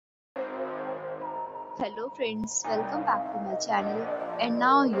Hello friends, welcome back to my channel. And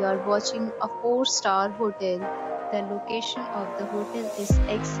now you are watching a 4-star hotel. The location of the hotel is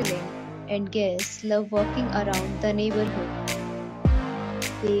excellent and guests love walking around the neighborhood.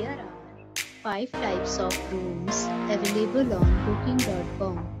 There are 5 types of rooms available on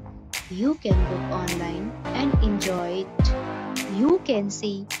booking.com. You can book online and enjoy it. You can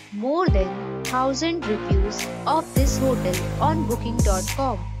see more than 1000 reviews of this hotel on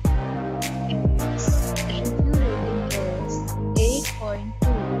booking.com. Its review rating is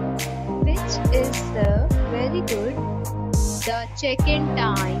 8.2, which is very good. The check-in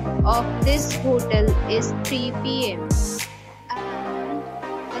time of this hotel is 3 p.m. and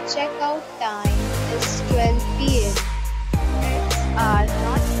the checkout time is 12 p.m. Pets are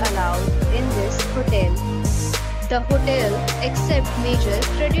not allowed in this hotel. The hotel accepts major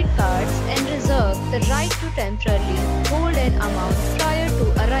credit cards and reserves the right to temporarily hold an amount prior to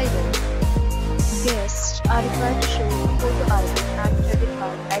arrival. Guests are required to show a photo ID and credit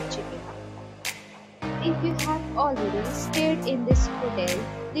card at check-in. If you have already stayed in this hotel,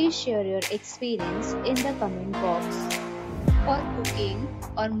 please share your experience in the comment box. For booking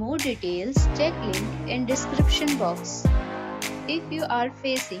or more details, check link in description box. If you are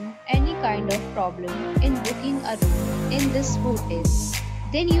facing any kind of problem in booking a room in this hotel,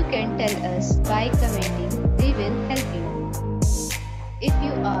 then you can tell us by commenting. We will help you. If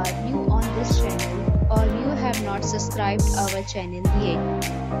you are new on this channel or you have not subscribed our channel yet,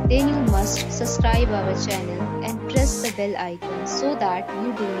 then you must subscribe our channel and press the bell icon so that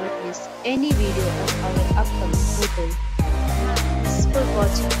you do not miss any video of our upcoming hotel. Thanks for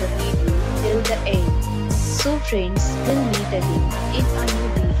watching the video till the end. So friends, we'll meet again in a new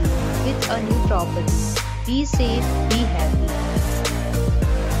video with a new property. Be safe, be happy.